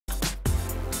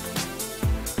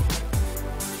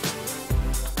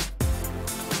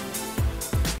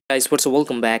Guys, what's up?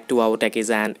 Welcome back to OurTechies,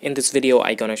 and in this video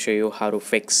I gonna show you how to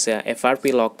fix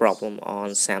FRP lock problem on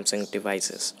Samsung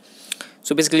devices.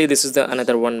 So basically this is the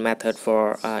another one method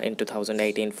for in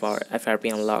 2018 for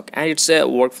FRP unlock, and it's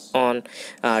work on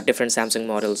different Samsung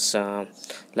models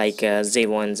like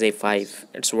Z1, Z5.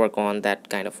 It's work on that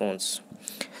kind of phones.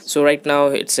 So right now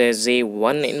it's a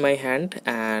Z1 in my hand,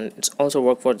 and it's also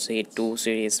work for Z2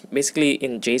 series. Basically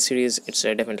in J series it's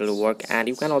definitely work, and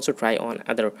you can also try on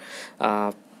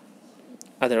uh,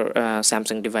 other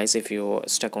Samsung device if you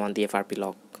stuck on the FRP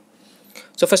lock.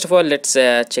 So first of all, let's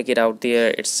check it out.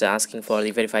 There it's asking for the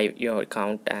verify your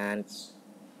account, and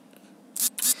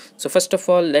so first of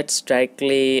all let's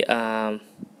directly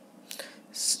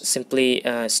simply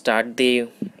start the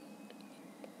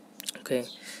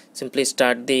simply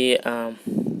start the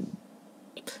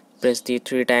press the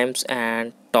 3 times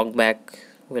and talk back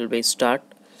will be start.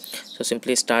 So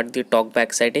simply start the talk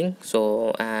back setting,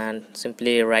 so and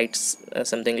simply write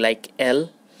something like L.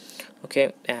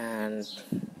 Okay, and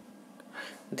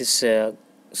this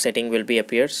setting will be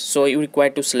appears. So you require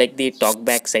to select the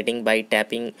talkback setting by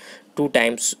tapping 2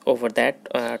 times over that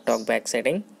talkback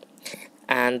setting,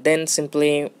 and then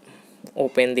simply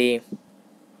open the,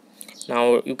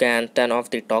 now you can turn off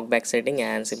the talkback setting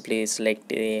and simply select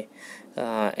the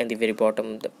in the very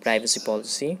bottom the privacy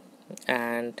policy.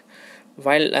 And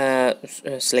while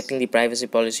selecting the privacy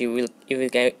policy, you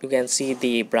can see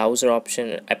the browser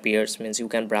option appears, means you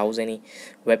can browse any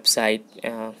website,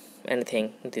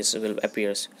 anything, this will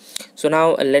appears. So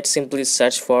now let's simply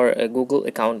search for a Google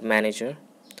account manager.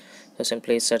 So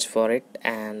simply search for it,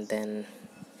 and then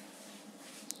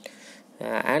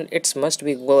and it must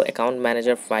be Google account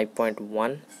manager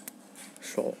 5.1.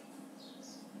 So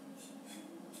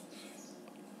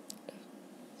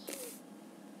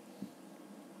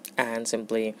and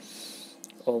simply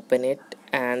open it,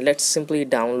 and let's simply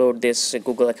download this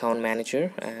Google account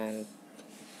manager, and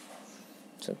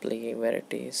simply where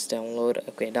it is download.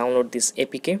 Okay, download this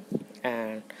APK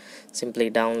and simply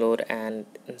download and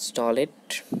install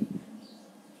it.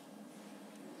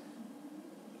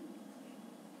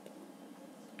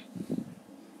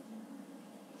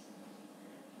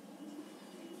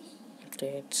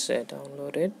 Okay, it's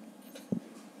downloaded.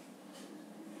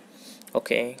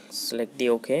 Okay, select the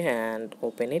OK and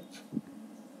open it.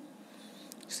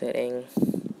 Setting,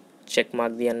 check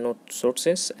mark the unknown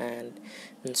sources and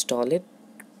install it.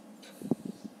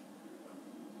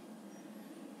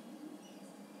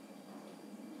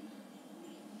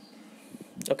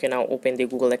 Okay, now open the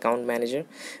Google account manager.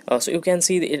 So you can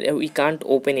see we can't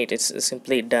open it, it's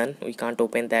simply done. We can't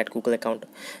open that Google account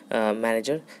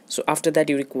manager. So after that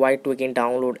you require to again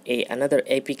download another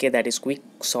APK, that is quick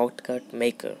shortcut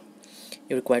maker.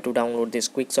 You require to download this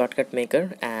quick shortcut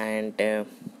maker, and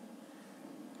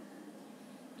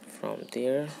from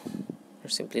there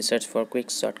simply search for quick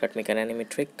shortcut maker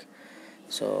animatrix.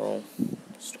 So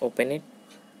just open it,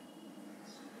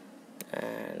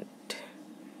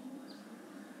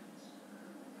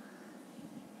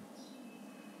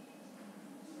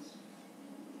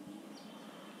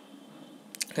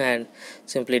 and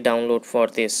simply download for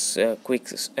this quick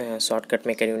shortcut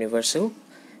maker universal,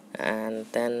 and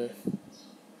then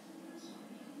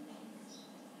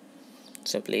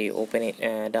simply open it,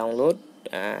 download,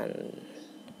 and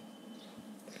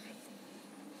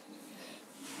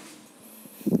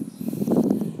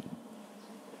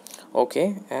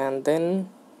okay, and then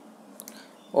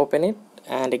open it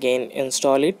and again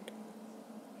install it.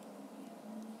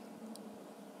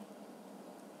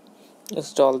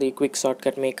 Install the quick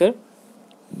shortcut maker,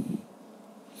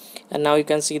 and now you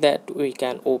can see that we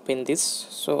can open this.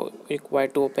 So require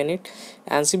to open it,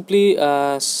 and simply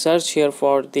search here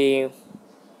for the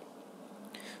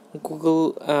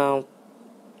Google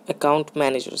account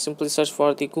manager. Simply search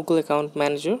for the Google account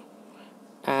manager,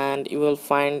 and you will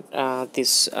find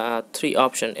this three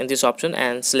option in this option,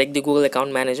 and select the Google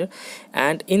account manager.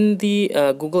 And in the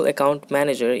Google account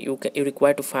manager you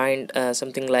require to find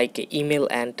something like email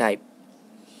and type.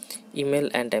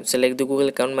 Select the Google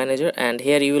account manager, and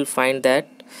here you will find that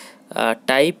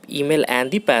type email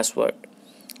and the password.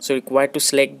 So required to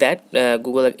select that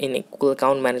Google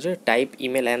account manager, type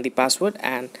email and the password,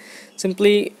 and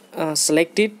simply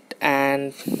select it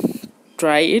and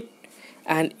try it.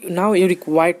 And now you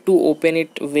required to open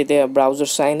it with a browser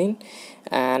sign in,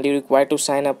 and you require to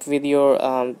sign up with your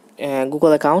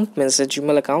Google account, means a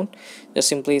Gmail account. Just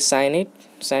simply sign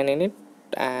in it,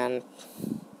 and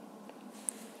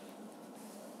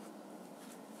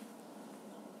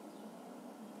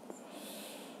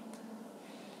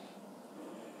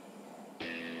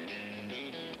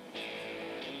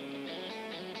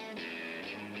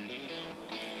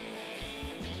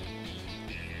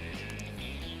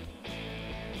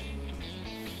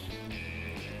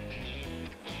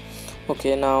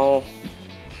Okay, now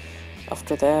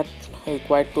after that you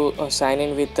require to sign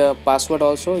in with the password.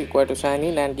 Also you require to sign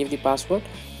in and give the password,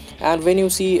 and when you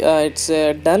see it's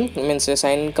done, means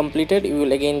sign in completed, you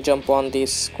will again jump on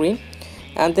this screen,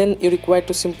 and then you require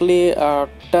to simply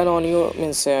turn on your,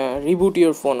 means reboot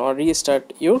your phone or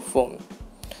restart your phone.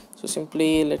 So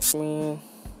simply let me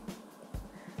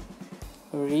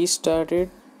restart it.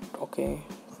 Okay,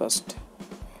 first,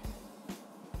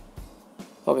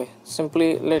 okay,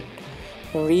 simply let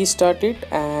restart it,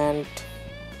 and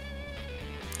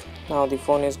now the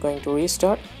phone is going to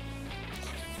restart.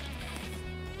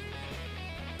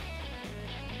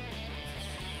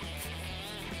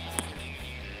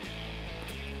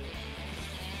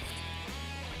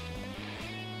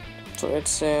 So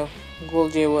it's Google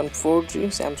J1 4G,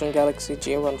 Samsung Galaxy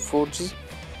J1 4G.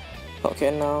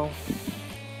 Okay, now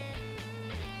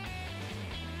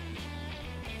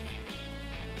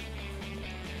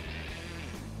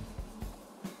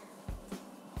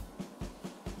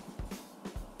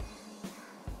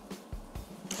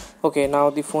okay, now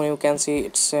the phone, you can see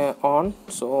it's on.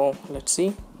 So let's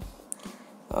see,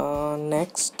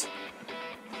 next,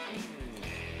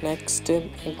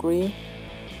 agree.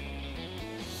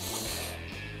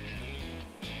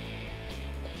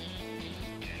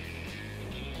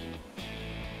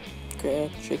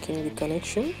 Okay, checking the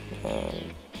connection,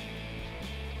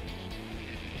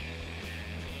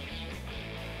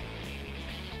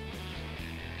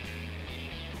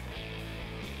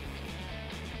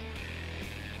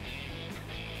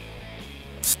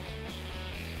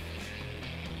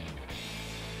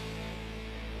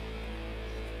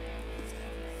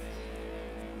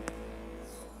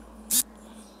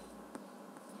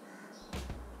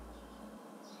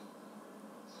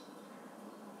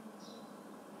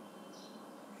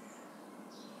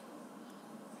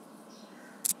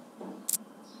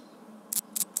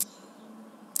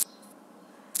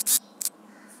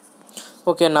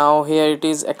 okay, now here it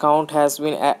is, account has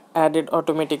been added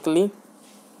automatically.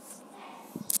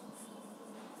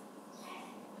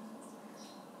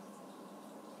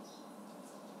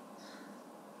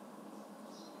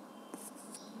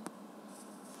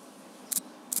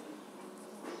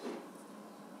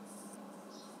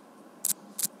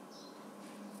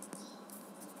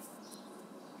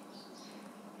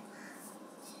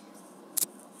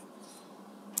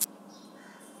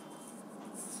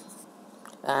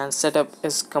 And setup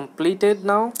is completed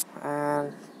now,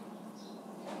 and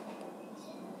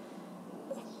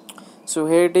so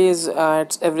here it is,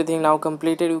 it's everything now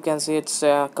completed. You can see it's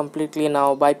completely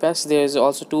now bypassed. There is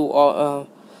also two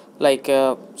like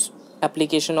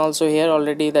application also here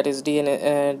already, that is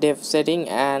dev setting,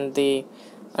 and the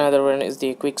another one is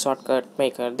the quick shortcut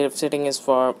maker. Dev setting is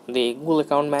for the Google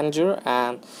account manager,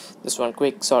 and this one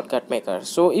quick shortcut maker.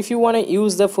 So if you want to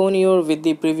use the phone here with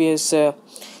the previous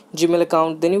Gmail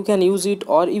account, then you can use it,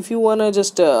 or if you want to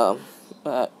just uh,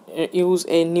 use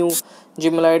a new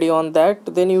Gmail ID on that,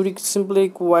 then you simply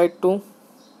required to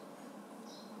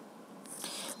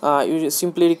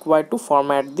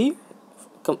format the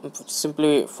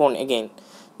simply phone again,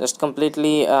 just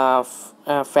completely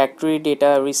factory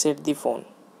data, reset the phone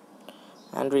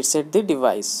and reset the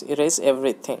device, erase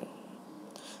everything.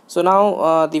 So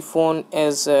now the phone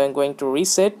is going to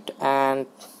reset, and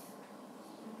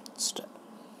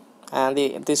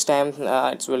this time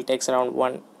it will takes around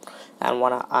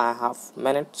 1.5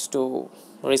 minutes to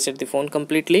reset the phone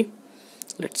completely.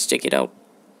 Let's check it out.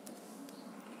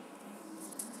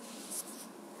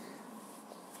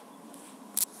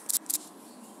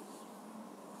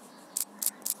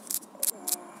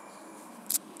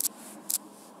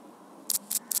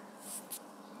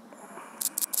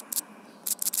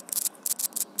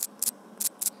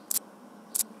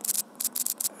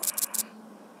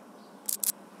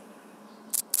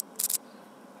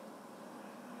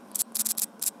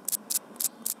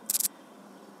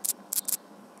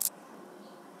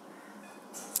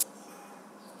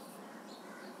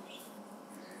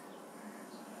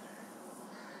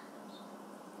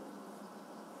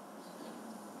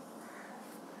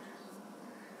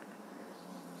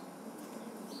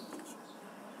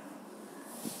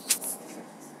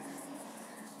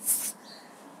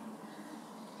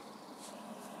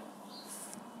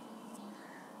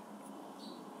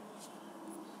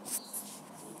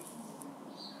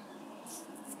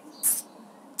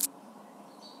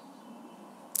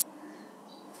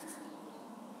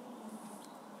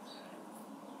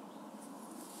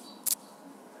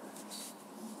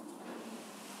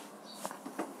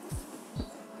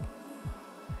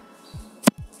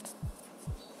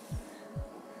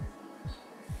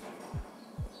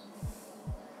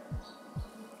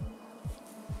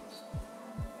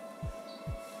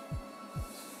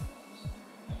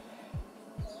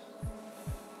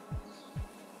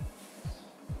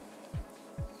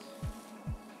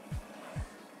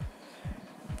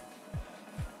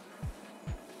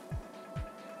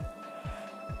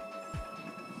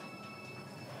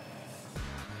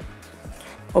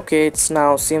 Okay, it's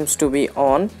now seems to be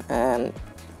on, and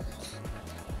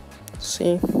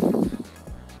see,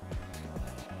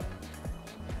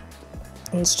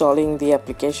 installing the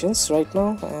applications right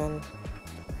now. And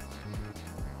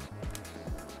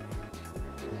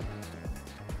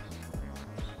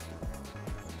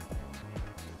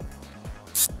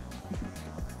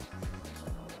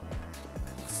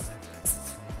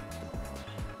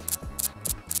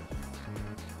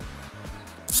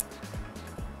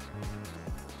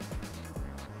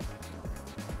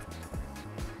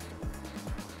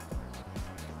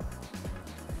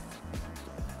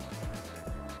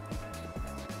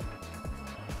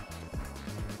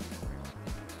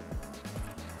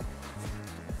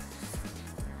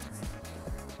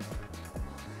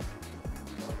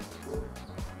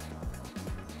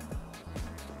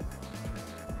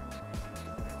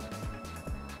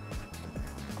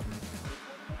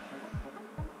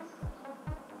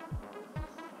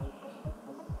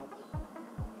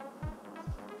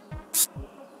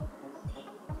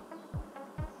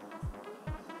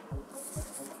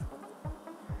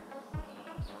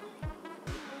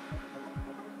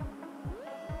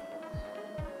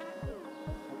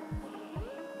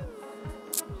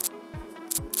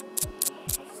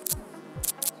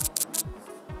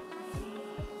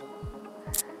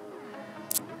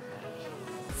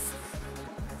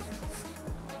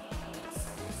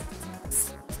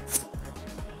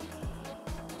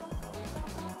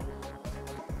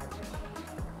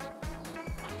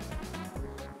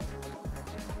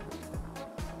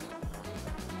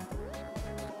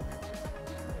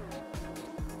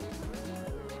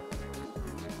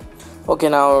okay,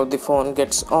 now the phone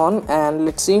gets on, and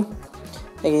let's see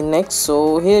again next.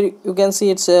 So here you can see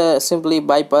it's simply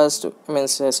bypassed,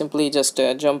 means simply just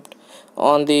jumped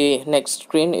on the next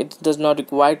screen. It does not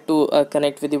require to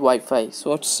connect with the Wi-Fi,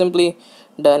 so it's simply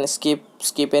done.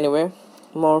 Skip anyway,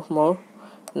 more,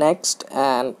 next,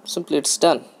 and simply it's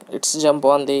done. It's jump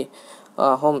on the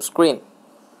home screen.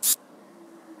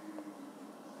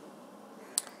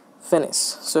 Finish.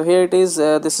 So here it is.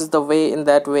 This is the way. In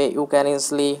that way you can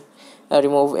easily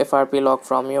remove FRP lock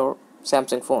from your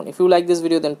Samsung phone. If you like this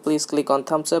video, then please click on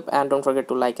thumbs up, and don't forget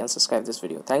to like and subscribe this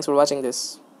video. Thanks for watching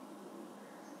this.